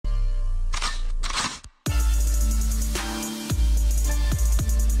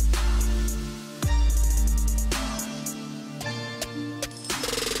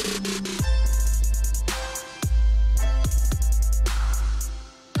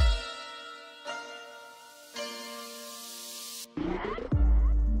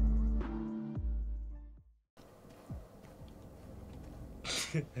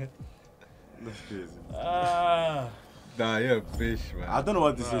That's crazy. Nah, you're a fish, man. I don't know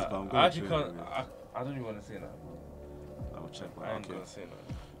what this is, but I'm going I actually can't. I don't even want to say that. I'll check. I ain't gonna say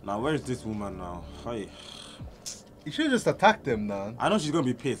that. Now, where is this woman now? Hi. You should just attack them, man. I know she's gonna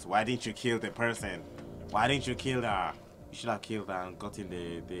be pissed. Why didn't you kill the person? Why didn't you kill her? You should have killed her and gotten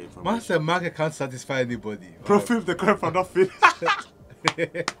the information. Man said market can't satisfy anybody. Profit the crap for nothing.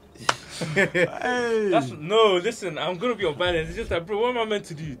 Hey. No, listen, I'm gonna be on violence. It's just like, bro, what am I meant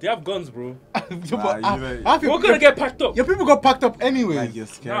to do? They have guns, bro. We're gonna get packed up. Your people got packed up anyway. Like, you're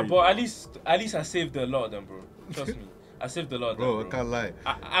scary, Nah, but at least I saved a lot of them, bro. Trust me, I saved a lot of them, bro. I can't lie.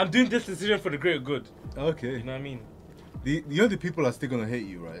 I'm doing this decision for the greater good. Okay. You know what I mean? The people are still gonna hate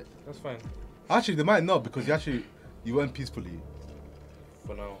you, right? That's fine. Actually, they might not because you went peacefully.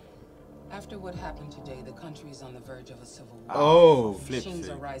 For now. After what happened today, the country is on the verge of a civil war. Oh, machines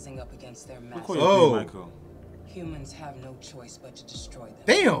are rising up against their masters. Oh, Michael. Humans have no choice but to destroy them.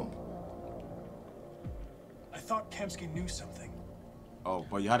 Damn. I thought Kamsky knew something. Oh,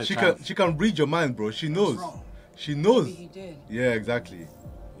 but you had a She can read your mind, bro. She knows. She knows. Maybe he did. Yeah, exactly.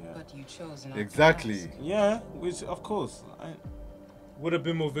 Yeah. But you chose not exactly. to ask. Yeah, which of course. Would have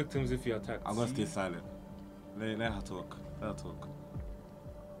been more victims if you attacked. I'm gonna stay silent. Let her talk. Let her talk.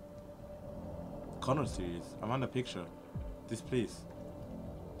 Connor series. I'm on the picture. This place.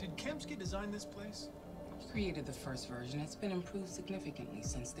 Did Kamsky design this place? He created the first version. It's been improved significantly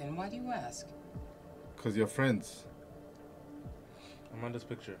since then. Why do you ask? Because you're friends. I'm on this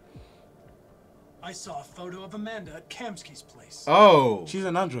picture. I saw a photo of Amanda at Kamsky's place. Oh. She's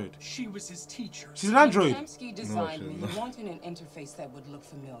an android. She was his teacher. She's an android. When Kamsky designed me, he wanted an interface that would look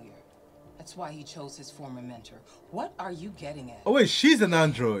familiar. That's why he chose his former mentor. What are you getting at? Oh wait, she's an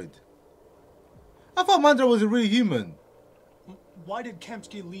android. I thought Mandra was a real human. Why did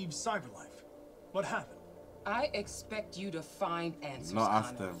Kamsky leave Cyberlife? What happened? I expect you to find answers, Not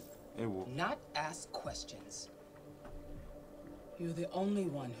ask Connor. them. Not ask questions. You're the only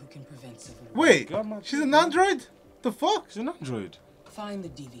one who can prevent civil war. Wait, she's an android? The fuck? She's an android. Find the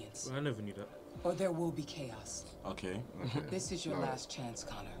deviants. Well, I never knew that. Or there will be chaos. Okay. This is your last chance,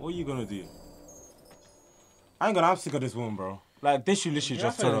 Connor. What are you gonna do? I'm sick of this woman, bro. Like, they should literally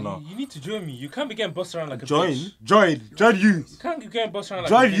just turn on her. You need to join me. You can't be getting bossed around like a Join bitch. Join you. You can't be getting bossed around like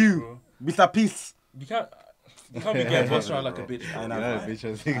Join a bitch, you, bro. Mr. Peace. You can't be getting bossed around like a bitch, bro. I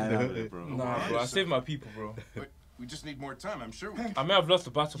know, bro. Nah, bro. I saved my people, bro. We just need more time, I'm sure. I may have lost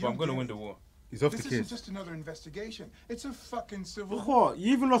the battle, but I'm gonna win the war. He's off the This case. isn't just another investigation. It's a fucking civil Look war. what?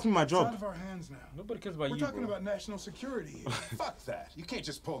 You even lost me my It's out job. of our hands now. Nobody cares about We're you, talking bro. about national security. Fuck that. You can't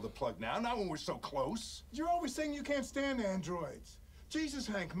just pull the plug now, not when we're so close. You're always saying you can't stand androids. Jesus,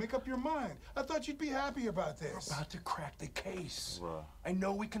 Hank, make up your mind. I thought you'd be happy about this. We're about to crack the case. Bruh. I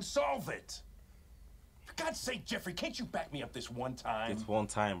know we can solve it. For God's sake, Jeffrey, can't you back me up this one time? It's one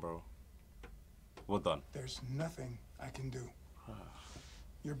time, bro. We're done. There's nothing I can do.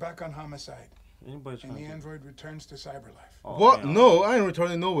 You're back on homicide. Anybody And the android returns to Cyberlife. Oh, What? man. No, I ain't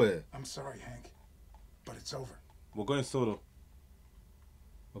returning nowhere. I'm sorry, Hank, but it's over. We're going solo.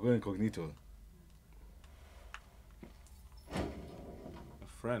 We're going incognito. A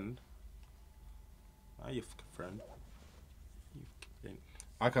friend? Are you fucking friend? You fucking...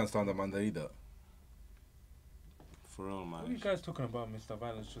 I can't stand Amanda either. For real, man. What are you guys talking about, Mr.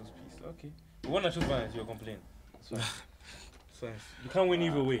 Violence chose peace? Okay. But when I choose violence, you're complaining. So you can't win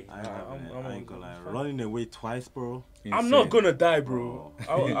either way. I ain't gonna lie. Running away twice, bro. I'm not gonna die, bro.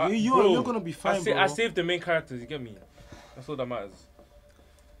 You're gonna be fine, bro. I saved the main characters, you get me? That's all that matters.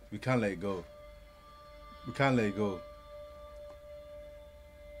 We can't let it go. We can't let it go.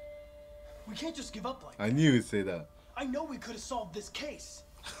 We can't just give up like that. I knew you'd say that. I know we could have solved this case.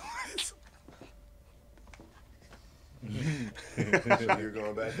 So you're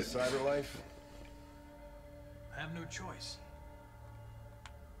going back to Cyberlife? I have no choice.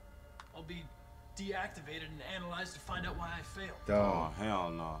 I'll be deactivated and analyzed to find out why I failed. Oh, hell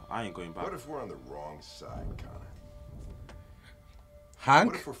no. I ain't going back. What if we're on the wrong side, Connor?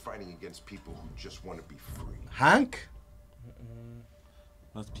 Hank? What if we're fighting against people who just want to be free? Hank?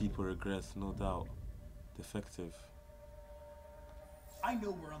 Most people regress, no doubt. Defective. I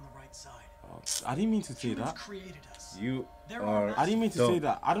know we're on the right side. Oh, I didn't mean to say Humans that. created us. You They're are... our I didn't mean to say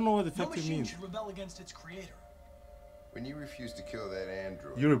that. I don't know what No defective machine means. should rebel against its creator. When you refused to kill that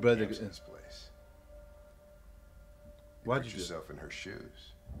android, You rebelled in Kamsky's against- place. Why'd Put you do? yourself in her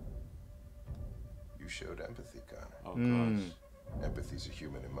shoes. You showed empathy, Connor. Oh, gosh. Empathy's a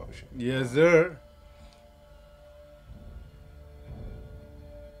human emotion. Yes, sir.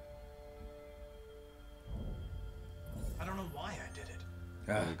 I don't know why I did it.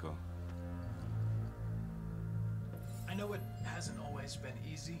 There we go. I know it has hasn't always been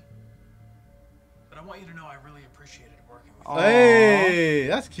easy. But I want you to know I really appreciated working with you. Hey,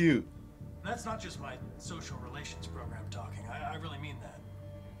 that's cute. And that's not just my social relations program talking. I really mean that.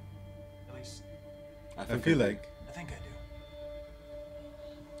 At least, I feel like. I think I do.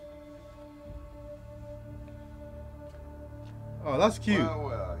 Oh, that's cute. Well,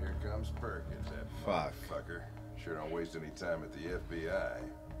 well, here comes Perkins, that Fuck. motherfucker. Sure don't waste any time at the FBI.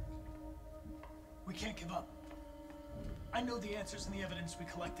 We can't give up. I know the answers and the evidence we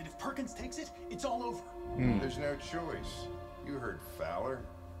collected. If Perkins takes it, it's all over. There's no choice. You heard Fowler.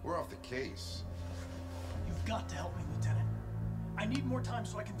 We're off the case. You've got to help me, Lieutenant. I need more time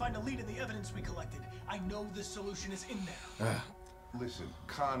so I can find a lead in the evidence we collected. I know the solution is in there. Listen,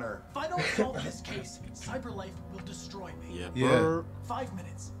 Connor. If I don't solve this case, CyberLife will destroy me. Yeah. 5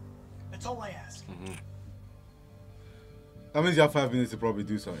 minutes. That's all I ask. That means you have 5 minutes to probably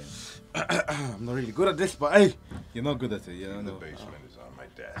do something. I'm not really good at this, but hey. You're not good at it, yeah, I The know. basement is on my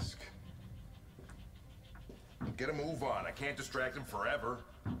desk. Get a move on. I can't distract him forever.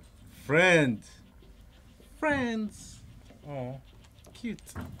 Friend. Friends. Oh. Cute.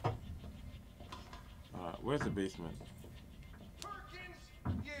 Where's the basement?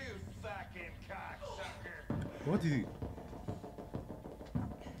 Perkins, you fucking cocksucker. What did he...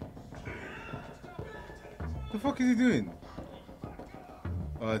 The fuck is he doing?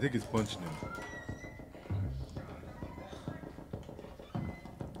 Oh, I think he's punching him.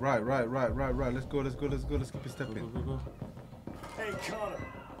 Right. Let's go. Let's keep it stepping. Go. Hey, Connor.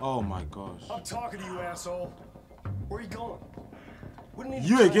 Oh my gosh. I'm talking to you, asshole. Where are you going? Wouldn't need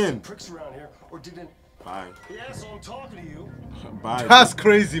You to try again. some pricks around here, or didn't? Bye. The asshole, I'm talking to you. Bye. That's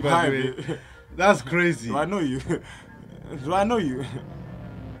crazy, by Bye, the way. babe. That's crazy. Do I know you? Do I know you?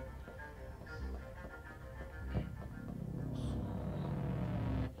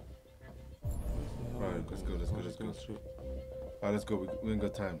 Alright, let's go. Straight. Alright, let's go. We ain't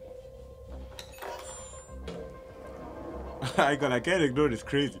got time. I can't ignore this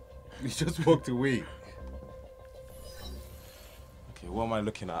crazy. He just walked away. Okay, what am I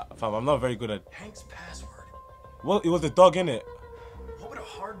looking at? Fam, I'm not very good at. Hank's password. Well, it was the dog, innit? What would a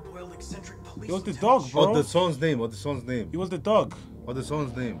hard-boiled eccentric police It was the lieutenant dog, bro. What the son's name? What the son's name? It was the dog. What the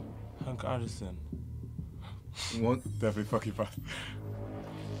son's name? Hank Anderson. What? Definitely fucking fast.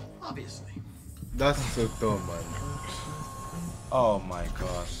 Obviously. That's so dumb, man. Oh my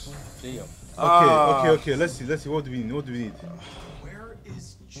gosh. Damn. Okay. Let's see. What do we need? Where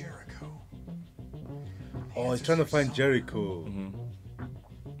is Jericho? Oh, he's trying to find Jericho.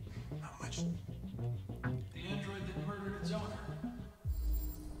 Not much. The android that murdered its owner.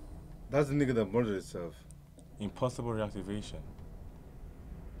 That's the nigga that murdered itself. Impossible reactivation.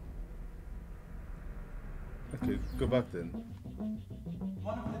 Okay, go back then.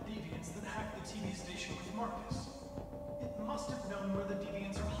 One of the deviants that hacked the TV station was Marcus. It must have known where the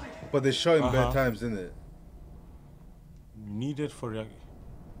deviants are hiding. But they shot him bad times, didn't it? Needed for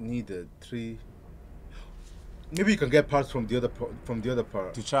Needed 3. Maybe you can get parts from the other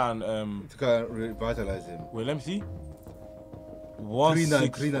part to try and to kind of revitalize him. wait, let me see.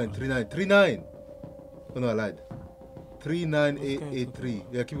 39. Oh no, I lied. 39883.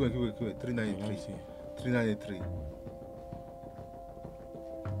 Yeah, keep going. 3983. 3983.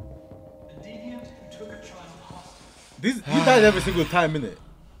 The deviant who took a child hostage. He died every single time, innit?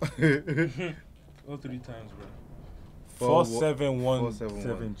 All 3 times, bro.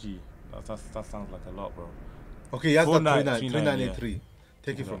 4717G. That sounds like a lot, bro. Okay, he has that 3983. 3983.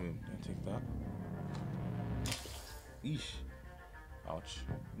 Take it from him. Yeah, take that. Eesh. Ouch.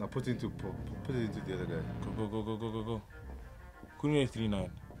 Now put it into the other guy. Go. Couldn't 39.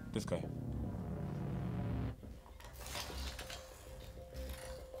 This guy.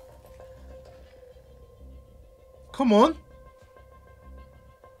 Come on.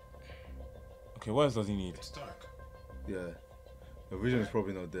 Okay, what else does he need? It's dark. Yeah. The vision is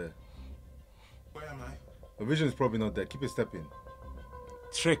probably not there. Where am I? The vision is probably not there. Keep it stepping.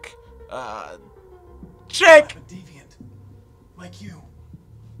 Trick. Trick! I'm a deviant. Like you.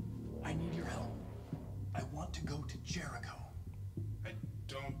 I need your help. I want to go to Jericho. I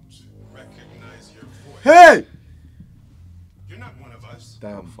don't recognize your voice. Hey! You're not one of us.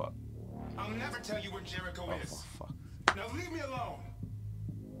 Damn. Fuck. I'll never tell you where Jericho is. Fuck. Now leave me alone.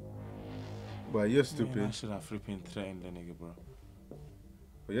 But you're Man, I stupid. should have flipping threatened the nigga, bro.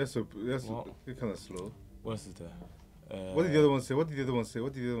 But you're kind of slow. What's it there? What did the other one say? Wait,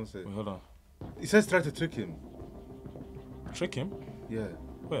 hold on. He says try to trick him. Trick him? Yeah.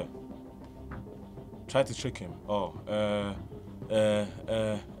 Where? Try to trick him. Oh, hold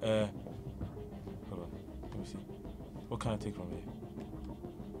on. Let me see. What can I take from here?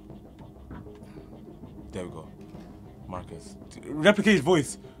 There we go. Marcus. Replicate his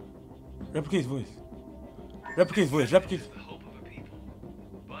voice. Replicate his voice. Replicate his voice. Replicate. The hope of a people,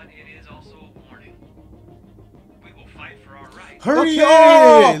 but it is also a warning. We will fight for our rights. Hurry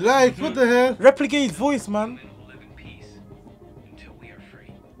Okay, up! like, what the hell? Replicate his voice, man. Women will live in peace until we are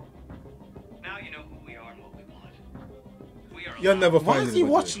free. Now you know who we are and what we want. We are You'll never Why find is it. he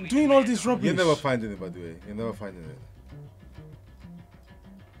by the way. doing all this rubbish? You'll never find it, by the way. You're never finding it.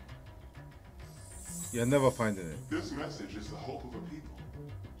 You're never finding it. This message is the hope of a people.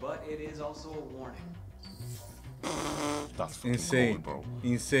 But it is also a warning. That's fucking Insane, cold, bro.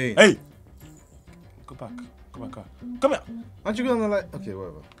 Insane. Hey! Go back. Go back. Come here. Aren't you gonna like? Okay,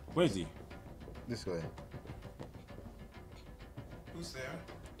 whatever. Where is he? This way. Who's there?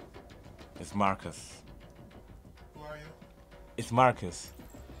 It's Marcus. Who are you? It's Marcus.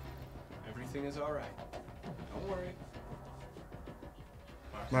 Everything is alright. Don't worry.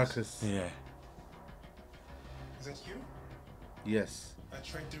 Marcus. Yeah. Is that you? Yes. I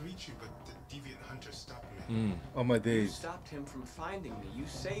tried to reach you, but the deviant hunter stopped me. On my You days. stopped him from finding me. You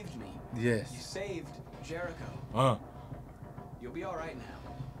saved me. Yes. You saved Jericho. You'll be alright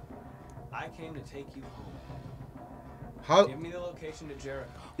now. I came to take you home. How? Give me the location to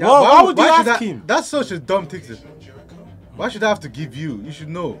Jericho. Yeah, Whoa, why would you should ask I- him? That's such a dumb thing to. Location of Jericho? Why should I have to give you? You should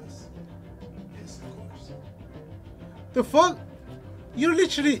know. Yes, of course. The fuck? You're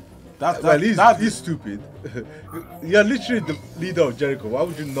literally. That's Well, he's stupid. You're literally the leader of Jericho. Why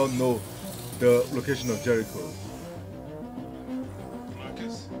would you not know the location of Jericho?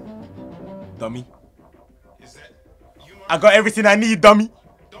 Marcus, dummy. is that you, Marcus? I got everything I need, dummy.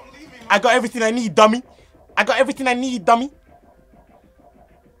 Don't leave me, Marcus. I got everything I need, dummy. I got everything I need, dummy.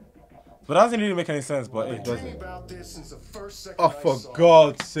 But that doesn't really make any sense, but it Dreaming about this since the first second Oh, I for saw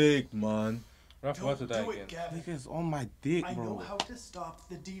God's sake, man. Raph, want to die Do again. it, Gavin. nigga's on my dick, I know bro. how to stop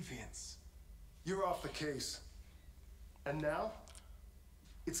the deviants. You're off the case. And now,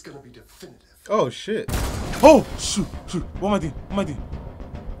 it's gonna be definitive. Oh shit. Oh, shoot. What am I doing? What am I doing?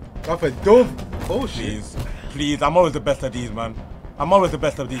 Raphael, don't. Oh shit. Please, please. I'm always the best at these, man. I'm always the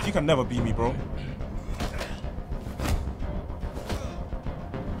best at these. You can never beat me, bro.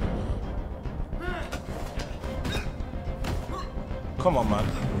 Come on,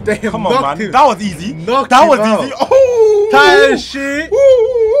 man. Damn, Come on, knocked man. him. That was easy. Knocked That him was out. easy. Oh, Tired shit.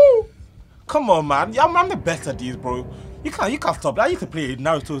 Come on, man. Yeah, I'm the best at these, bro. You can't stop. I used to play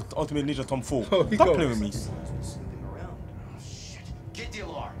Naruto Ultimate Ninja Tom 4. Oh, he Stop goes. playing with me. Snooping around. Oh, shit. Get the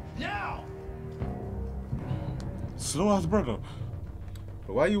alarm. Now! Slow as brother.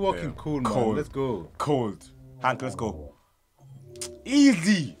 But why are you walking Yeah. cool, man? Cold. Let's go. Cold. Hank, let's go.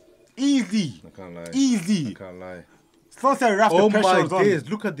 Easy. Easy. I can't lie. Easy. I can't lie. Someone said Raph, Oh the pressure my was on. days,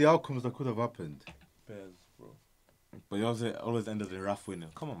 look at the outcomes that could have happened. Bears, bro. But you always ended in Raph winning.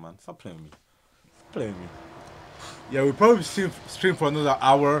 Come on, man. Stop playing with me. Stop playing with me. Yeah, we'll probably stream for another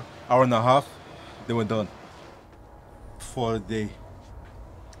hour and a half. Then we're done. For the day.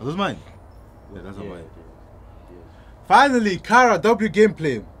 Are those mine? Yeah, that's not mine. Finally, Kara W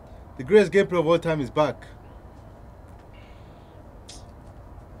gameplay. The greatest gameplay of all time is back.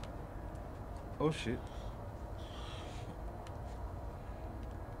 Oh shit.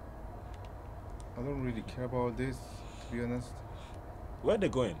 I don't really care about this, to be honest. Where are they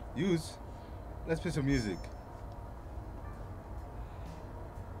going? Use. Let's play some music.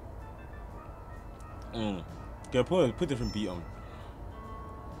 Okay, put different beat on.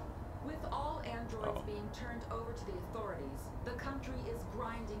 With all androids being turned over to the authorities, the country is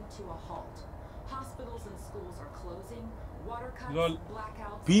grinding to a halt. Hospitals and schools are closing. Water cuts, Lol.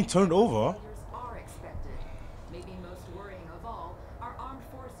 blackouts, Being and turned over? failures are expected. Maybe most worrying of all, our armed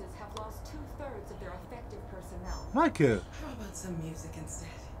forces have lost 2/3 of their effective personnel. Michael. How about some music instead?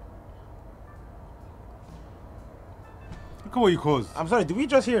 Look at what you caused. I'm sorry, did we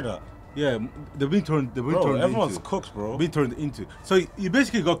just hear that? Yeah, they've been turned. They've been Bro, turned everyone's into. cooked, bro. Been turned into. So you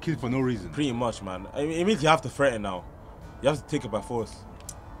basically got killed for no reason. Pretty much, man. I mean, it means you have to threaten now. You have to take it by force.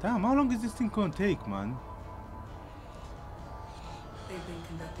 Damn, how long is this thing gonna take, man? They've been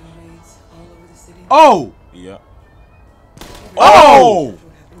conducting raids all over the city. Oh! Yeah. Oh!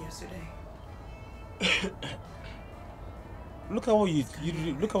 What happened yesterday? Look at what you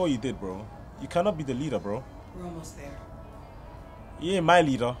look at what you did, bro. You cannot be the leader, bro. We're almost there. You ain't my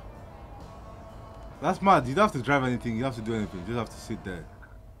leader. That's mad. You don't have to drive anything. You don't have to do anything. You just have to sit there.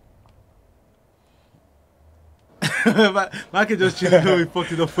 Michael just chilling though. We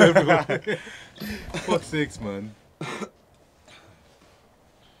fucked it up for everyone. Fuck's sakes, man.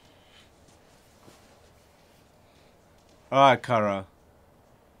 Alright, Kara.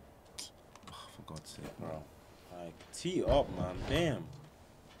 Oh, for God's sake, bro. Like, tee up, man. Damn.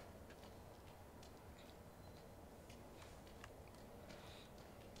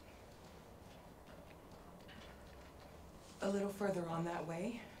 A little further on that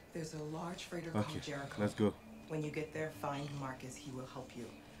way, there's a large freighter Okay, called Jericho. let's go. When you get there, find Marcus. He will help you.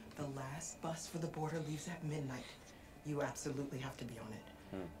 The last bus for the border leaves at midnight. You absolutely have to be on it.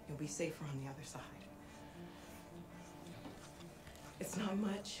 You'll be safer on the other side. It's not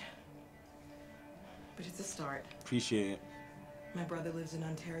much, but it's a start. Appreciate it. My brother lives in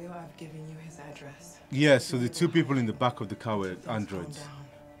Ontario. I've given you his address. Yes, so the two people in the back of the car were androids. Calm down.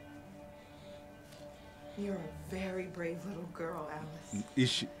 You're a very brave little girl, Alice. Is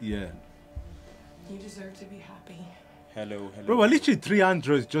she? Yeah. You deserve to be happy. Hello, hello. Bro, we're literally 3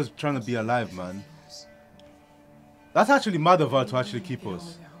 androids just trying to be alive, man. That's actually mad of her to actually keep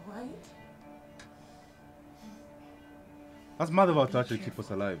us. That's mad of her to actually keep us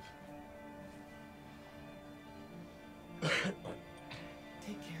alive. Take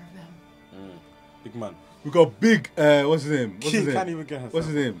care of them. Big man. We got big, what's his name? What's his name? Can't even get herself. What's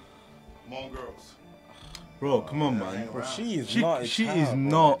his name? Come on, girls. Bro, come on, man. Bro, she is not. She is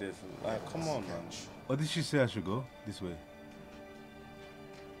not. Like, come on, man. Or did she say I should go this way?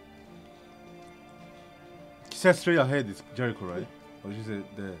 She said straight ahead is Jericho, right? Or she said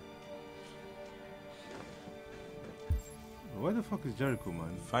there. Where the fuck is Jericho,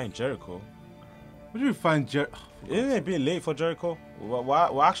 man? Find Jericho. Where do you find Jericho? Isn't it being late for Jericho?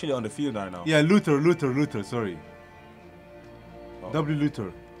 We're actually on the field right now. Yeah, Luther, sorry. Oh. W.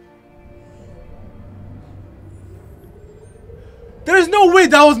 Luther. There is no way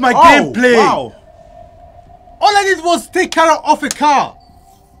that was my gameplay. Wow. All I did was take care off a car.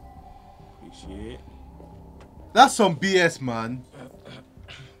 Appreciate it. That's some BS, man.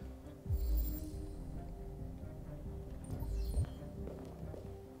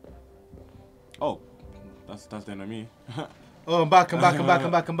 Oh, that's the enemy. Oh, I'm back.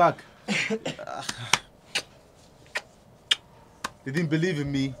 They didn't believe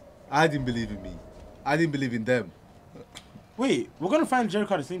in me. I didn't believe in me. I didn't believe in them. Wait, we're gonna find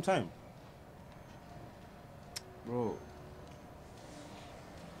Jericho at the same time. Bro.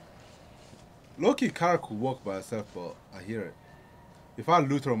 Loki car could walk by herself, but I hear it. If I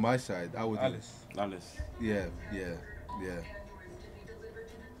had Luther on my side, I would. Alice. Yeah.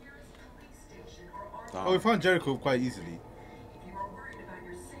 Damn. Oh, we found Jericho quite easily. If you are worried about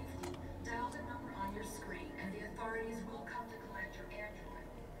your safety, dial the number on your screen and the authorities will come to collect your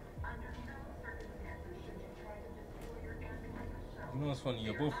android. Under no circumstances should you try to destroy your android yourself. You know what's funny?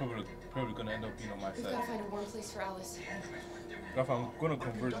 You're both probably gonna end up being on my We've side. got to find a warm place for Alice. Raphael, I'm gonna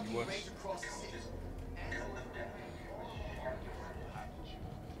convert you. Watch.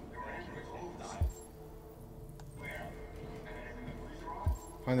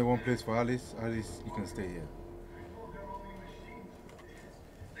 Find the one place for Alice. Alice, you can stay here.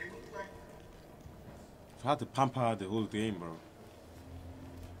 I had to pamper her the whole game, bro.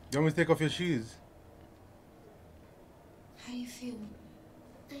 You want me to take off your shoes? How do you feel?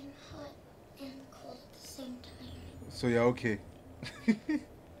 I'm hot and cold at the same time. So you're okay.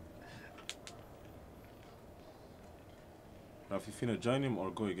 Now, if you finna join him or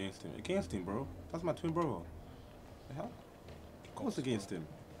go against him? Against him, bro. That's my twin brother. The hell? Of course against him.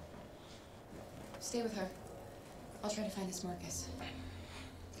 Stay with her. I'll try to find this Marcus.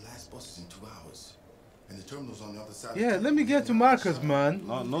 The last bus is in 2 hours. And the terminal's on the other side. Yeah, let me get to Marcus, man.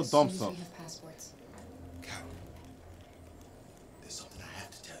 No dumb stuff. We have passports. Carol, there's something I have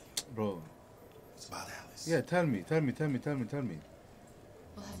to tell you. Bro. It's about Alice. Yeah, tell me. We'll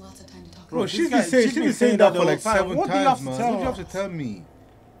have lots of time to talk. Bro, about she's it. been saying that for like 7 What do you have times, to man. tell What do you her? have to tell me?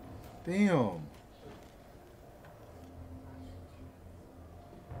 Damn.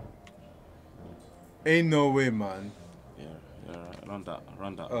 Ain't no way, man. Yeah, run that.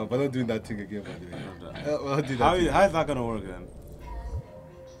 Oh, but not doing that thing again, by the way. Run that. I'll do that thing. How is that gonna work then?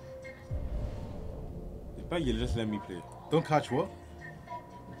 You bet you just let me play. Don't catch what?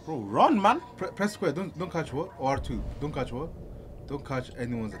 Bro, run, man. Press square. Don't catch what? Or R2. Don't catch what? Don't catch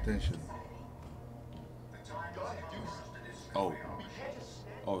anyone's attention. Oh.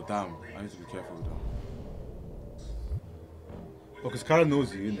 Oh, damn. I need to be careful with that. Oh, because Kara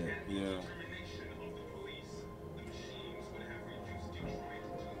knows you, innit? Yeah.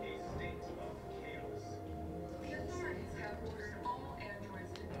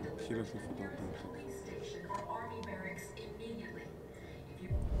 Kill us if we don't do Police station or army barracks immediately. If you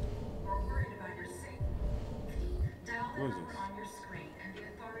are worried about your safety, dial the What is number this? on your screen and the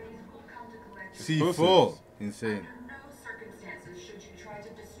authorities will come to collect C4. Insane. Under no circumstances should you try to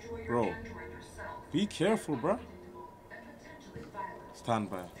destroy your Bro. android yourself. Be careful, bro. And potentially violent. Stand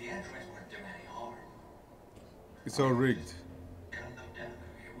by. The androids weren't doing any harm. It's all rigged. Gunned them down.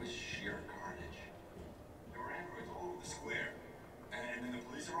 It was sheer carnage. There were androids all over the square. And then the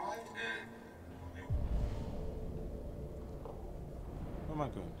police arrived and... Where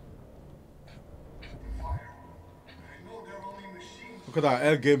am I going? Look at that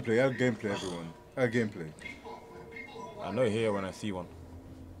L gameplay, everyone. L gameplay. I know here when I see one.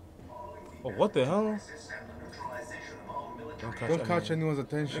 Oh, what the hell? Don't catch anyone's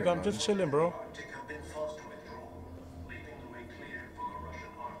attention. Nigga, I'm just chilling, bro.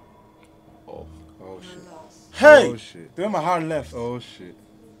 Oh. Oh shit. Hey! Oh shit. Where my heart left? Oh shit.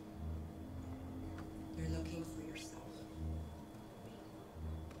 You're looking for yourself.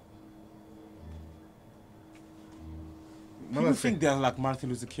 People think they're like Martin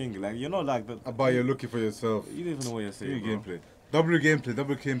Luther King. Like, you're not like that. About you're looking for yourself. You don't even know what you're saying. Gameplay. Double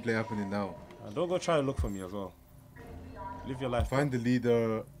gameplay happening now. And don't go try to look for me as well. Live your life. Find the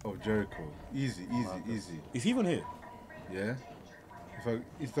leader of Jericho. Easy. Is he even here? Yeah.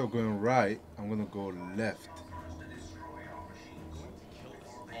 Instead of going right, I'm gonna go left.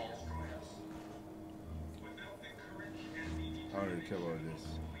 I don't really care about this.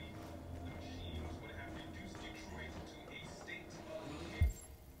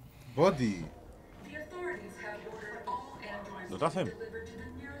 Body. No, that's him.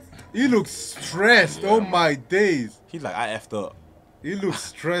 He looks stressed. Oh my days. He's like, I effed up. He looks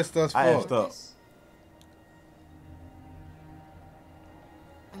stressed as fuck. I effed up.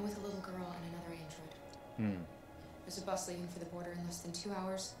 I'm with a little girl and another android. There's a bus leaving for the border in less than 2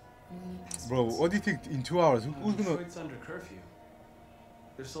 hours. And we need passports. Bro, what do you think in 2 hours? Who's gonna... Detroit's under curfew.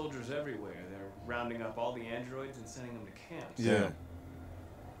 There's soldiers everywhere. They're rounding up all the androids and sending them to camps. Yeah.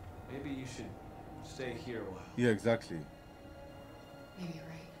 Maybe you should stay here a while. Yeah, exactly. Maybe you're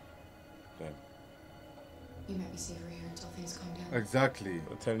right. Okay. You might be safer here until things calm down. Exactly.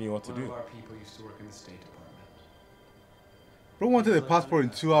 I'm telling you what to One do. of our people used to work in the State Department. Bro wanted a passport in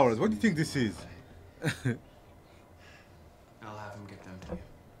 2 hours. What do you think this is? I'll have him get them to you.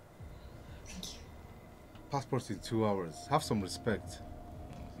 Thank you. Passports in 2 hours. Have some respect.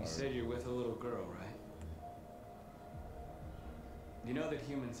 You said you're with a little girl, right? You know that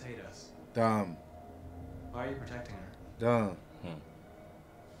humans hate us. Damn. Why are you protecting her? Damn.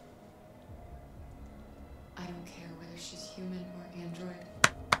 I don't care whether she's human or android.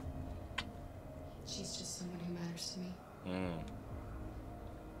 She's just someone who matters to me.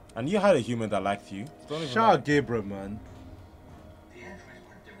 And you had a human that liked you. Shout out Gabriel, man.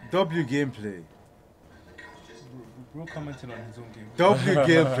 W gameplay. Bro commenting on his own game. W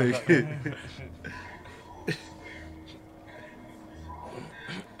gameplay.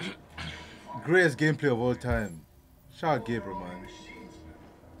 Greatest gameplay of all time. Shout out Gabriel, man.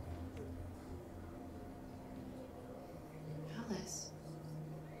 Alice.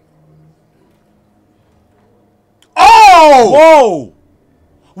 Oh!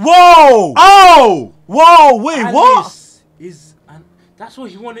 Whoa! Whoa! Oh! Whoa! Wait, Alice what? Is that's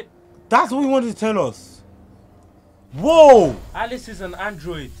what he wanted. That's what he wanted to tell us. Whoa! Alice is an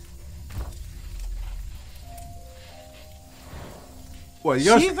android. Well,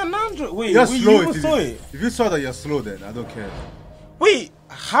 She's an android. Wait, you're wait, slow. you saw it. If you saw that, you're slow. Then I don't care. Wait,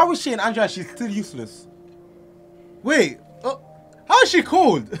 how is she an android? She's still useless. Wait, how is she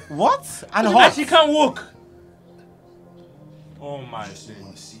cold? What? And And hot. she can't walk. Oh my shit.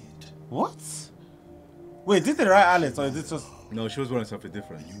 What? Wait, did they write Alice or is this just? No, she was wearing something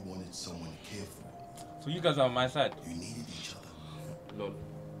different. You wanted someone to care for. So you guys are on my side. You needed each other. Lord.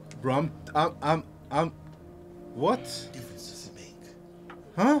 Bro, I'm. What? Difference does it make?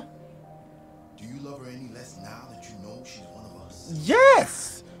 Huh? Do you love her any less now that you know she's one of us?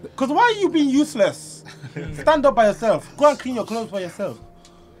 Yes. Cause why are you being useless? Stand up by yourself. Go and clean your clothes by yourself.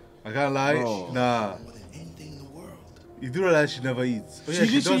 I can't lie. Bro. Nah. You do realize she never eats. Oh, yeah,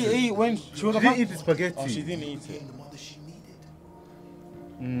 she literally doesn't. ate when she was She about. didn't eat the spaghetti. Oh, she didn't eat it.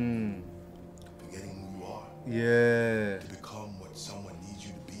 Forgetting who you are. Yeah. To become what someone needs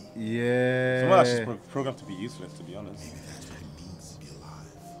you to be. Yeah. So well, she's programmed to be useless, to be honest. Maybe that's what it means to be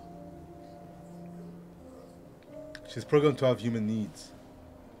alive. She's programmed to have human needs.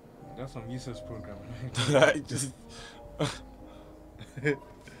 That's some useless programming. Just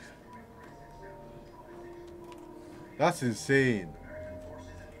That's insane.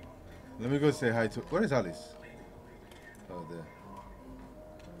 Let me go say hi to. Where is Alice? Oh, there.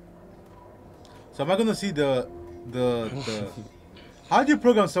 So am I gonna see the? How do you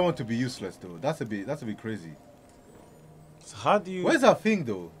program someone to be useless though? That's a bit crazy. So how do you? Where's that thing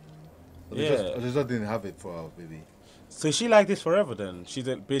though? Or they Yeah. just didn't have it for our baby. So is she like this forever then? She's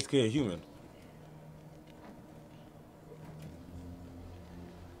basically a human.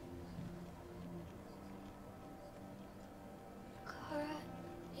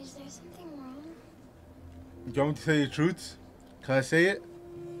 Is there something wrong? Do you want me to say the truth? Can I say it?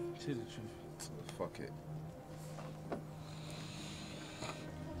 Say the truth. Fuck it.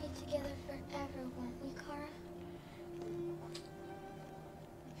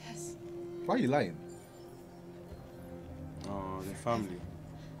 Why are you lying? Oh, the family.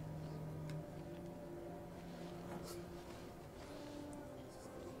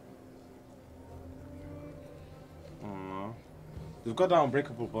 They've got that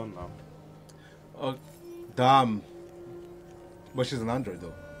unbreakable bond now. Oh, damn. But she's an android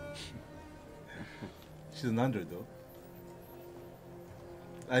though. She's an android though.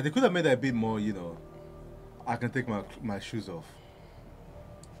 Like, they could have made that a bit more, you know. I can take my shoes off.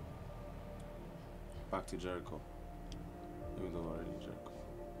 Back to Jericho. Even though we're already in Jericho.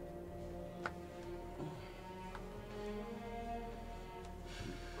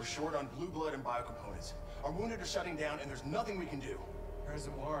 We're short on blue blood and biocomponents. Our wounded are shutting down, and there's nothing we can do.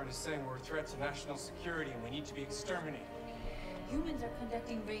 President Warren is saying we're a threat to national security and we need to be exterminated. Humans are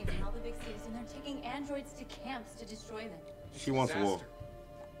conducting raids in all the big cities, and they're taking androids to camps to destroy them. She wants war.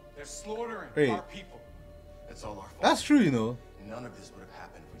 They're slaughtering our people. That's all our fault. That's true, you know. None of this would have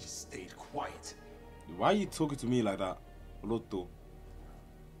happened if we just stayed quiet. Why are you talking to me like that, Lotto?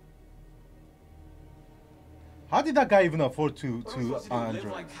 How did that guy even afford to What are we supposed to do, Android?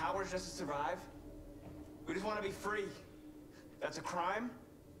 live like cowards just to survive? We just want to be free. That's a crime?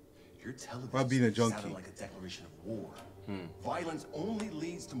 Your television Why being a junkie? sounded like a declaration of war. Violence only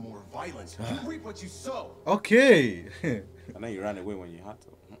leads to more violence. You reap what you sow. Okay. I know you ran away when you had to.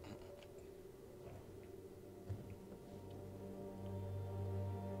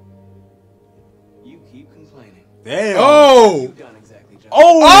 You keep complaining. Damn. Oh! You've done exactly just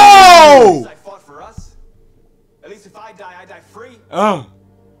Oh! I fought for us. At least if I die free.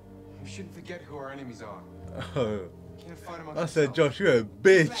 We shouldn't forget who our enemies are. Can't fight amongst I said, ourselves. Josh, you're a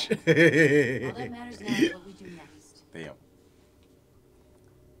bitch. All that matters now is what we do next. Damn.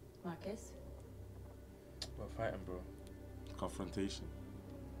 Marcus? We're fighting, bro. Confrontation.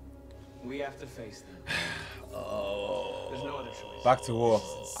 We have to face them. There's no other choice. Back to war.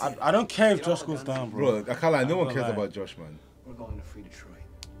 I don't care if Josh goes down, bro. Bro, I can't lie. No I'm one not cares lying. about Josh, man. We're going to free Detroit.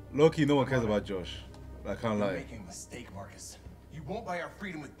 Low-key, no one cares about Josh. I can't You're lie. making a mistake, Marcus. You won't buy our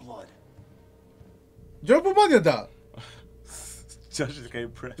freedom with blood. Do you put money on that? Josh is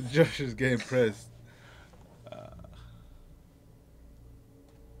getting pressed. Josh is getting pressed.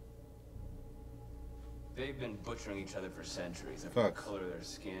 They've been butchering each other for centuries. Of Facts. the color of their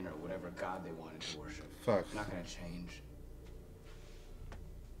skin or whatever god they wanted to worship. Facts. Not gonna change.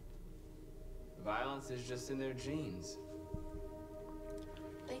 Violence is just in their genes.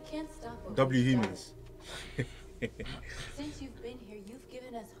 They can't stop what W we humans. Since you've been here, you've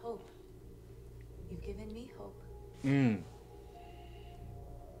given us hope. You've given me hope.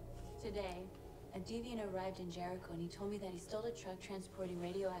 Today, a deviant arrived in Jericho and he told me that he stole a truck transporting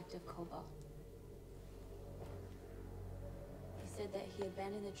radioactive cobalt. He said that he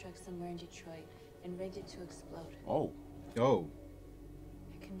abandoned the truck somewhere in Detroit and rigged it to explode. Oh. Oh.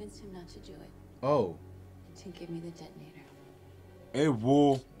 I convinced him not to do it Oh. and to give me the detonator. Hey,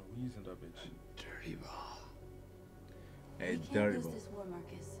 whoa. We're using that bitch. Dirty ball. Hey, We can't dirty lose ball. this war,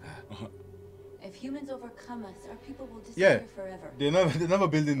 Marcus. If humans overcome us, our people will disappear Yeah. forever. They're never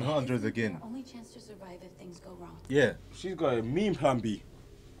building hundreds again. Our only chance to survive if things go wrong. Yeah. She's got a mean plan B.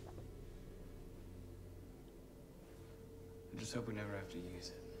 I just hope we never have to use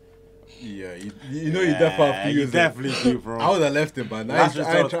it. Yeah, you know you definitely have to you use definitely it. do, bro. I would have left it, man. I Last ain't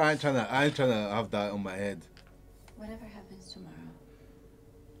resort. trying to have that on my head. Whatever happens tomorrow,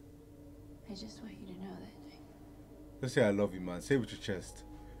 I just want you to know that Just say I love you, man. Say it with your chest.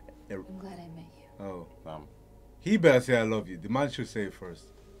 I'm glad I met you. Oh. Damn. He better say I love you. The man should say it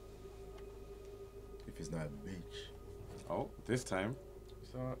first. If he's not a bitch. Oh, this time.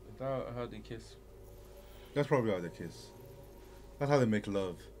 So, is that how they kiss? That's probably how they kiss. That's how they make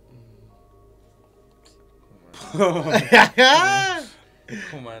love. Come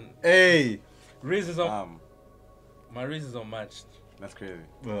on. Hey. Raises on. My raises unmatched. That's crazy.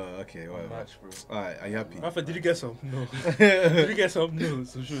 Okay, whatever. Unmatched, bro. Alright, are you happy? Rafa, did you get some? No. Did you get some? No.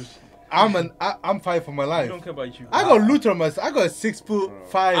 So shush. I'm fighting for my life. I don't care about you. I got loot on my. I got a 6'5"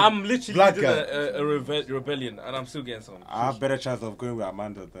 I'm literally black doing guy. a rebellion, and I'm still getting some. I have better chance of going with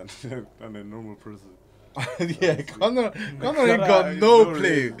Amanda than than a normal person. Yeah, Connor ain't got no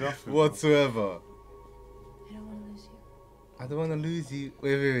play nothing, whatsoever. I don't want to lose you. I don't want to lose you.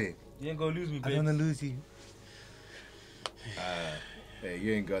 Wait. You ain't gonna lose me, I babe. don't want to lose you. Hey,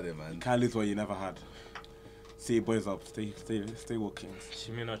 you ain't got it, man. You can't lose what you never had. Stay boys up. Stay walking.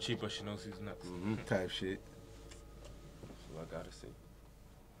 She may not cheat, but she knows who's next. Type shit. That's what I gotta say.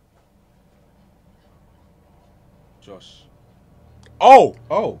 Josh. Oh!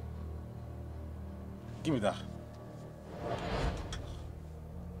 Give me that.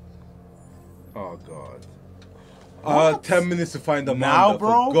 Oh, God. 10 minutes to find Amanda. Now,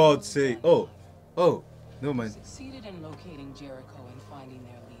 bro? For God's sake. Oh, never mind. Succeeded in locating Jericho and finding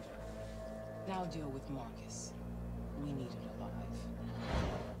their leader. Now deal with Marcus. We need it alive.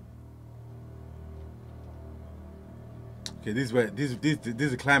 Okay, this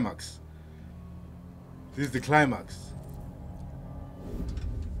is the climax. This is the climax.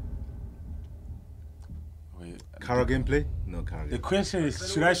 Wait. Kara gameplay? No, Kara. The question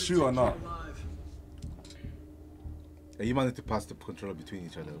is, should I shoot or not? Yeah, you might need to pass the controller between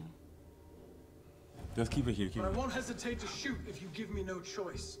each other. Just keep it here. Keep But I it. won't hesitate to shoot if you give me no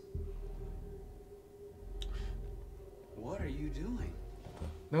choice. What are you doing?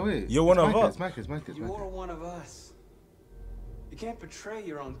 No, wait. You're one of Marcus, us. Marcus. You're one of us. You can't betray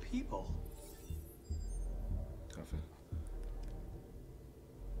your own people.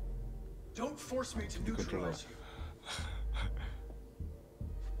 Don't force me to neutralize you.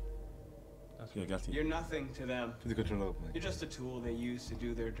 Okay, I got you. You're nothing to them. Put the controller up, man. You're just a tool they use to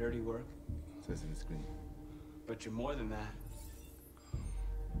do their dirty work. Says in the screen. But you're more than that.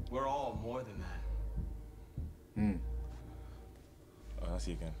 We're all more than that. Oh, I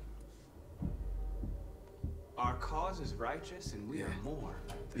see again. Our cause is righteous and we are more.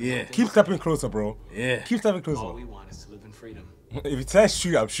 Yeah. Keep stepping closer, bro. Yeah. Keep stepping closer. All we want is to live in freedom. If it says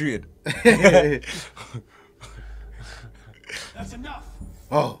shoot, I'm shooting. That's enough.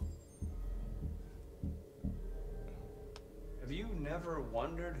 Oh. Have you never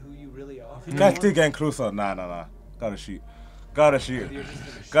wondered who you really are? You guys still getting closer. Nah. Gotta shoot. Gotta shoot. Whether you're just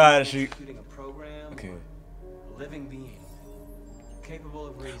gonna Gotta shoot. executing a program Okay. or a living being capable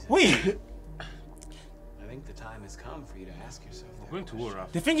of reason. Wait. I think the time has come for you to ask yourself. We're going to war,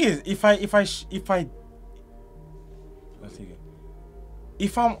 Raph. The thing is, if I let's take it.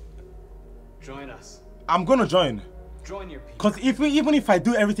 If Join us. I'm gonna join. Join your people. Cause even if I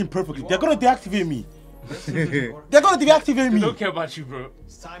do everything perfectly, they're gonna deactivate me. They're gonna deactivate They me. don't care about you, bro.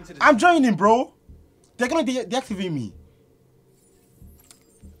 It's time to I'm joining, bro. They're gonna deactivate me.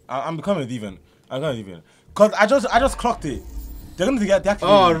 I'm becoming a deviant. I'm becoming a deviant. Cause I just clocked it. They're gonna deactivate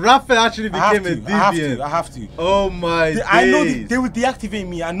Oh, me. Raphael actually became a deviant. I have to. Oh my days. I know they will deactivate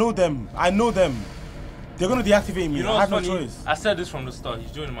me. I know them. They're gonna deactivate me. You know I what's have no funny? choice. I said this from the start.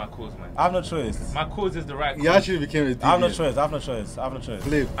 He's joining my cause, man. I have no choice. My cause is the right cause. He actually became a deviant. I have no choice. I have no choice. I have no choice.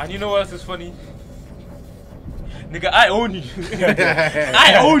 Flip. And you know what else is funny? Nigga, I own you.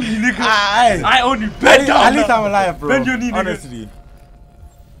 I own you, nigga. I own you. Bend down. At least I'm alive, bro. Bend your knee, nigga. Honestly.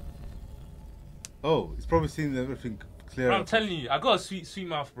 Oh, he's probably seen everything clear. Bro, I'm telling you, I got a sweet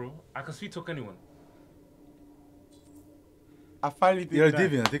mouth, bro. I can sweet talk anyone. I finally did You're a that.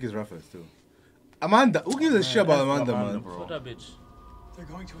 deviant. I think it's Raphael still. Amanda. Who gives a shit about Amanda, man? bro. Fuck that bitch. They're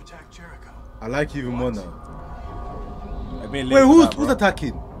going to attack Jericho. I like you even more now. Wait, Wait, who's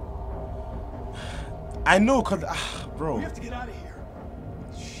attacking? I know, cause bro. We have to get out of here.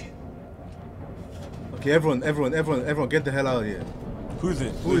 Shit. Okay, everyone, get the hell out of here. Who is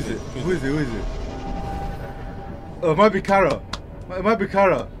it? Who is it? Oh, it might be Kara. It might be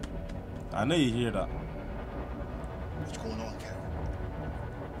Kara. I know you hear that. What's going on, Kara?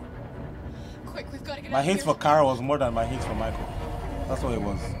 Quick, we've got to get My out of hate here. for Kara was more than my hate for Michael. That's what it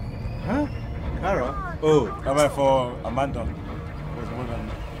was. Huh? Kara? Oh. I meant for Amanda. It was more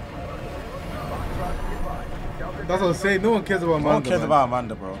than. That's what I'm saying. No one cares about Amanda. No one cares man. about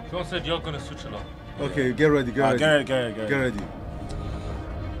Amanda, bro. Someone said you're gonna switch a lot. Okay, get ready. Get ready. Get ready.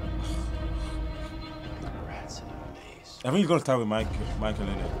 I think he's gonna start with Michael in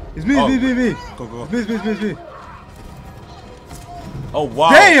it. It's me, me. Go. It's me. Oh wow.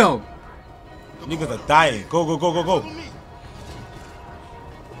 Damn! Niggas are dying. Go.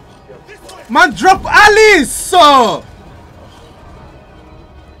 Man, drop Alice! So!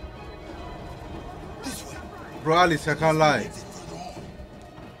 Bro, Alice, I can't lie.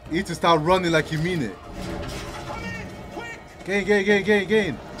 You need to start running like you mean it.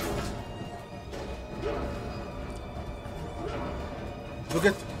 Gain.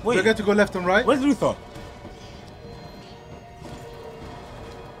 Forget to go left and right. Where's Luther?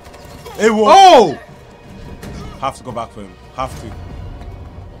 Hey, whoa. Oh! Have to go back for him. Have to.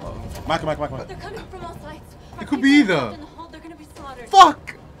 Mike. They're coming from all sides. It could be either. They're gonna be slaughtered.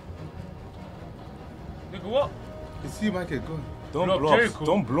 Fuck! Nigga, what? It's you, Michael. Go.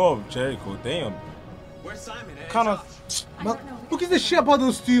 Don't blow up Jericho. Damn. Where's Simon? Kind of. Who gives a shit about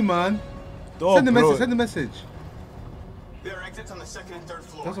those two, man? Don't Send the blow message. it. Send the message. There are exits on the second and third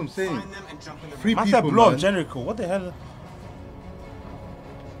floor. That's what I'm saying. Find them and jump in the Free I people, said blow man. up Jericho. What the hell?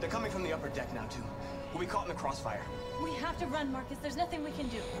 They're coming from the upper deck now too. We'll be caught in the crossfire. We have to run, Marcus. There's nothing we can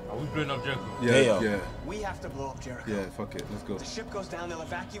do. Are we blowing up Jericho? Yeah. We have to blow up Jericho. Yeah, fuck it. Let's go. The ship goes down, they'll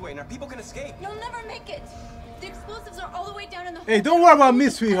evacuate, and our people can escape. You'll never make it. The explosives are all the way down in the. Hey, don't worry about me,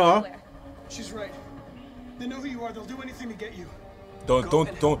 sweetheart. She's right. They know who you are. They'll do anything to get you.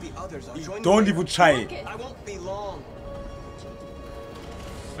 Don't even try it. I won't be long.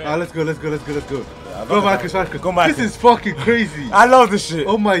 Let's go. Yeah, Go, Marcus. Go, Marcus. This is fucking crazy. I love this shit.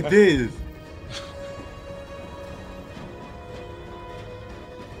 Oh my days.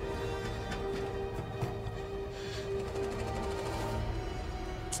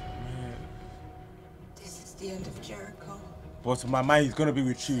 This is the end of Jericho. But my mind is gonna be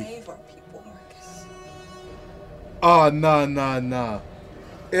with you. Save our people, Marcus. Oh, nah.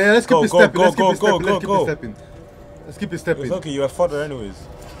 Yeah, let's keep it stepping. Let's keep it stepping. It's okay, you're a fodder anyways.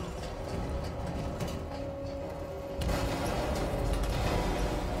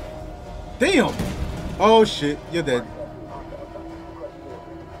 Damn! Oh shit, you're dead.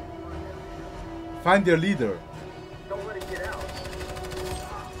 Find their leader. Don't let it get out.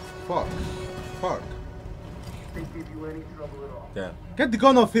 Fuck. They give you any trouble at all. Yeah. Get the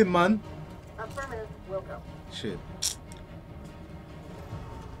gun off him, man. Affirmative. Welcome. Shit.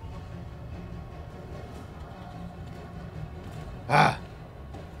 Ah.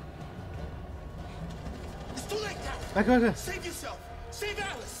 It's too late now. Okay. Save yourself. Save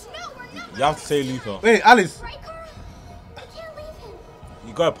Alice. No, we're not. You have to say Luther. Wait, Alice. Right, Carl? I can't leave him.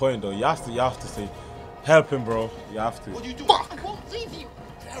 You got a point though. You have to say, help him, bro. You have to. What do you do? Fuck. I won't leave you.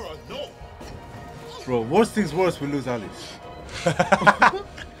 Kara, no. Bro, worst things worst, we lose Alice.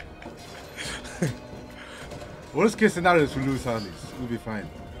 Worst case scenario is we lose Alice. We'll be fine.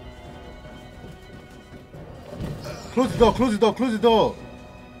 Close the door.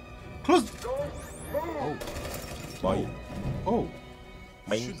 Close. Oh. Bye. Oh.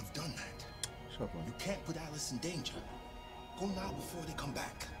 You shouldn't have done that. Shut up, man. You can't put Alice in danger. Go now before they come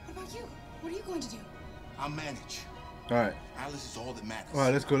back. What about you? What are you going to do? I'll manage. Alright. Alice is all that matters.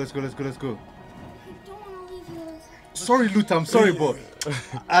 Alright, let's go. I don't want to leave you, Luther. Sorry, Luther. I'm sorry, but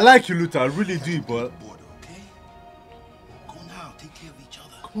I like you, Luther. I really do, but. Border, okay? Go now. Take care of each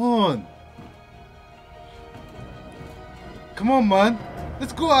other. Come on. Come on, man.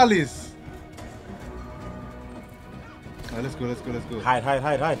 Let's go, Alice. Alright, let's go. Hide.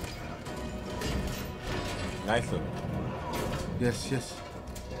 Nice one. Yes.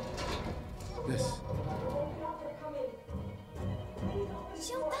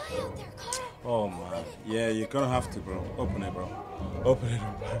 She'll die out there, Carl. Oh man. Yeah, you're gonna have to, bro. Open it, bro. Open it,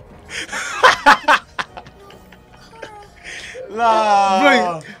 bro.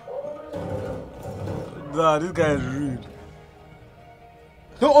 Nah. Nah, this guy is rude.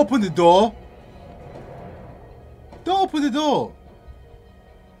 Don't open the door. Don't open the door.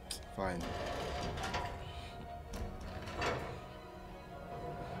 Fine.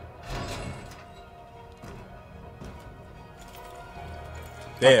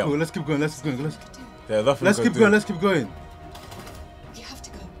 Damn. Cool, let's keep going. Yeah, Let's keep going. You have to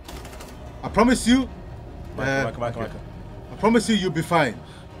go. I promise you. Come on. I promise you, you'll be fine.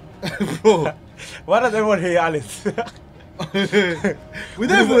 Bro. Why does everyone hate Alice? we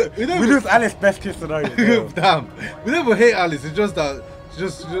lose Alice best case scenario. Damn. We never hate Alice. It's just that.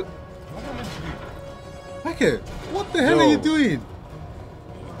 Just. Okay. What the hell are you doing?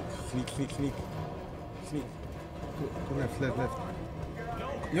 Sneak. Go left.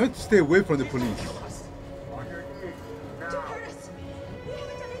 You have to stay away from the police. Don't hurt us. We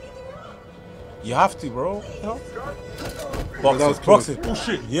haven't done anything wrong. You have to, bro. You know? That was Box it. Oh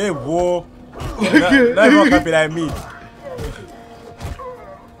shit. Yeah, whoa. Not everyone can be like me.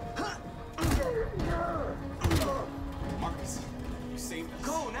 Marcus, you saved us.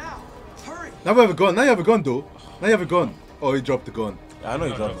 Go now. Hurry. Now you have a gun. Though. Now you have a gun. Oh, he dropped the gun. I know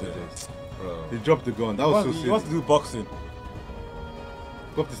he dropped it. Bro. He dropped the gun. That was so silly. He wants to do boxing.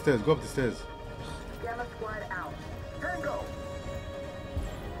 Go up the stairs. Gamma squad out. Tango.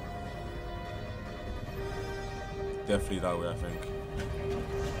 Definitely that way, I think.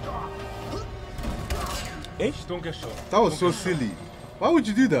 Hey, don't get shot. That was so silly. Why would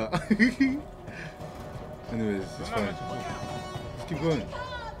you do that? Anyways, it's fine. Let's keep going.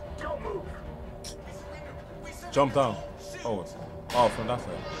 Jump down. Oh, from that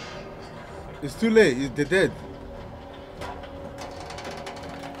side. It's too late. They're dead.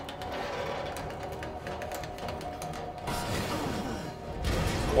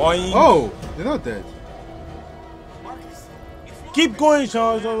 Boing. Oh, they're not dead. Keep going,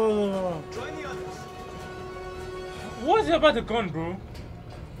 Charles. What is it about the gun, bro?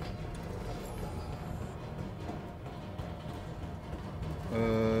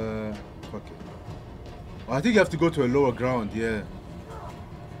 Fuck it. I think you have to go to a lower ground, yeah.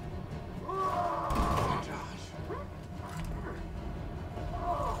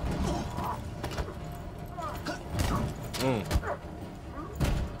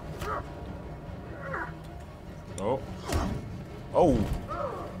 Oh. Oh.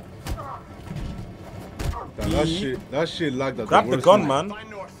 That shit lagged at Grab the gun, man. Find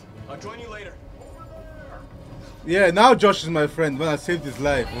North. I'll join you later. Yeah, now Josh is my friend when I saved his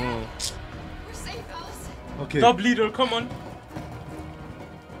life. We're safe, Alice. Okay. Top leader, come on.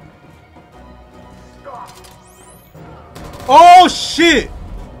 Oh shit!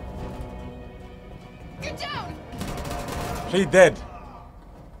 Get down! He dead.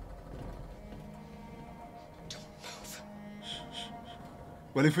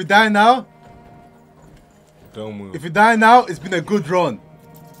 Well, if we die now, don't move. If we die now, it's been a good run.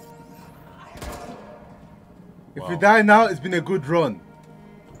 If we die now, it's been a good run.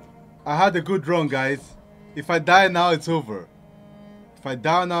 I had a good run, guys. If I die now, it's over. If I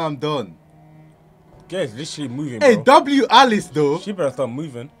die now, I'm done. Guys, literally moving. Hey, bro. W Alice though. She better start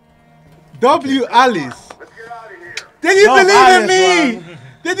moving. W Alice. They didn't believe in me. Man.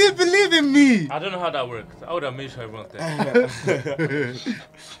 They didn't believe in me. I don't know how that works. I would have made sure everyone's there.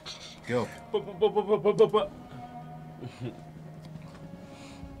 Go.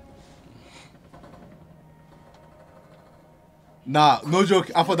 Nah, no joke.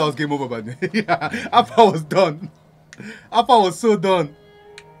 I thought that was game over by me. Yeah, I thought I was done. I thought I was so done.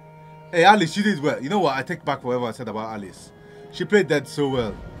 Hey, Alice, she did well. You know what? I take back whatever I said about Alice. She played that so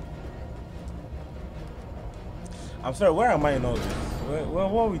well. I'm sorry, where am I in all this? What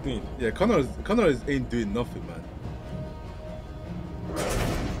are we doing? Yeah, Connor ain't doing nothing, man.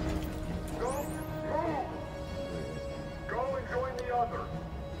 Go and join the other.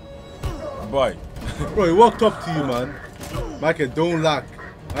 Boy. Bro, he walked up to you, man. Michael, don't lack.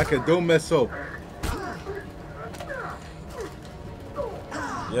 Michael, don't mess up.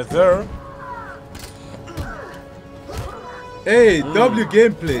 Yes, sir. Hey, W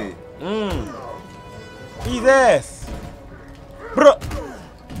gameplay. His ass. Bro.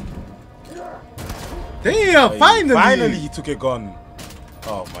 Damn, finally. Finally, he took a gun.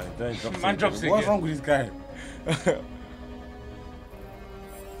 Oh, man. What's wrong with this guy?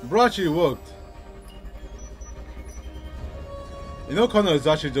 Bro, actually worked. You know, Connor is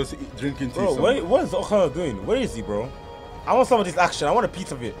actually just drinking tea. Bro, what is Connor doing? Where is he, bro? I want some of this action. I want a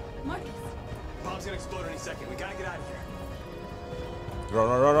piece of it. Marcus. Bomb's gonna explode any second. We gotta get out of here.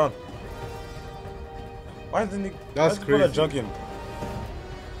 Run. Why isn't he? That's crazy. Jogging.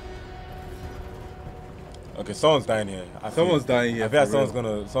 Okay, someone's dying here. Someone's dying here. I feel like someone's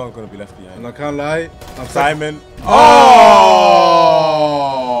gonna be left behind. And I can't lie. I'm Simon. Oh!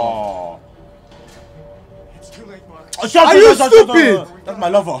 It's too late, Marcus. Are you stupid? That's my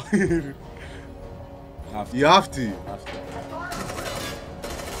lover. You have to.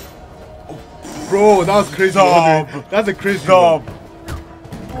 Bro, that was crazy. That's a crazy Dub.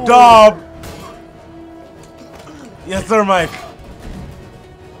 one. Dub. Yes, sir, Mike.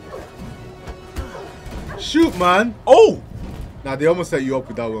 Shoot, man. Oh. Nah, they almost set you up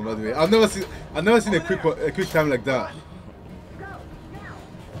with that one, by the way. I've never seen a quick time like that.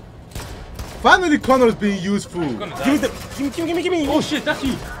 Finally, Connor's being useful. Give me. Oh shit, that's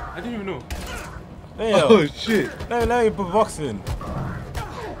you. I didn't even know. Damn. Oh shit. Now you put boxing.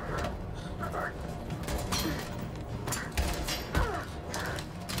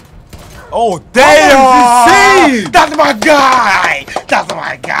 Oh damn! Insane! That's my guy! That's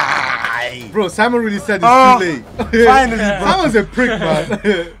my guy! Bro, Simon really said it's too late. Finally, bro. Simon's a prick, man. He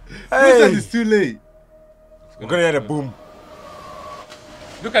said it's too late. We're gonna hear the boom.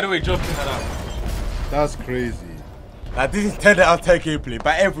 Look at the way he jumped in and out. That's crazy. Like, this is 10 out of 10 gameplay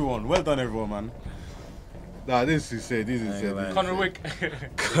by everyone. Well done, everyone, man. Nah, this is it. This is it. Connor Wick.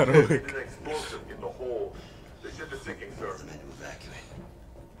 Connor Wick. An explosive in the hole. The ship is sinking, sir. Evacuate.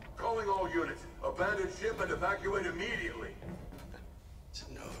 Calling all units. Abandon ship and evacuate immediately. It's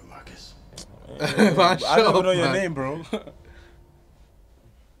over, Marcus. Man, I don't even know your name, bro.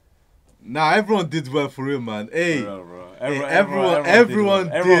 Nah, everyone did well for real, man. Hey, For real, bro. Everyone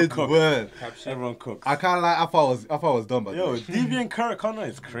did cooked. well. Everyone cooked. I can't lie. I thought I was done, but Yo, Deviant Connor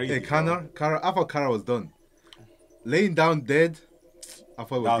is crazy. Hey, Connor, I thought Kara was done. Laying down dead. I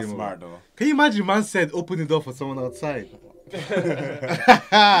thought it was That was game smart, over. though. Can you imagine man said open the door for someone outside?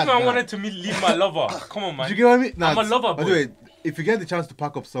 I wanted to leave my lover. Come on, man. Do you get what I mean? I'm a lover, by boy. the way, if you get the chance to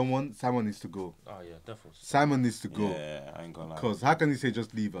pack up someone, Simon needs to go. Oh yeah, definitely. Simon needs to go. Yeah, I ain't gonna lie. Cause how can you say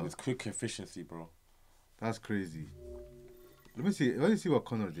just leave her? It's quick efficiency, bro. That's crazy. Let me see. Let me see what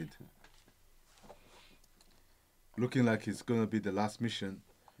Connor did. Looking like it's gonna be the last mission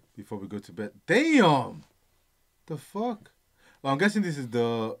before we go to bed. Damn! The fuck? Well, I'm guessing this is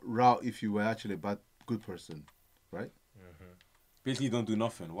the route if you were actually a good person, right? Basically, you don't do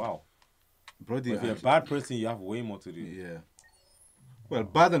nothing. Wow. Bro, But if you're a bad person, you have way more to do. Yeah. Well,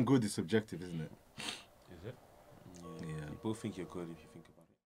 bad and good is subjective, isn't it? Is it? Yeah. You both think you're good if you think about it.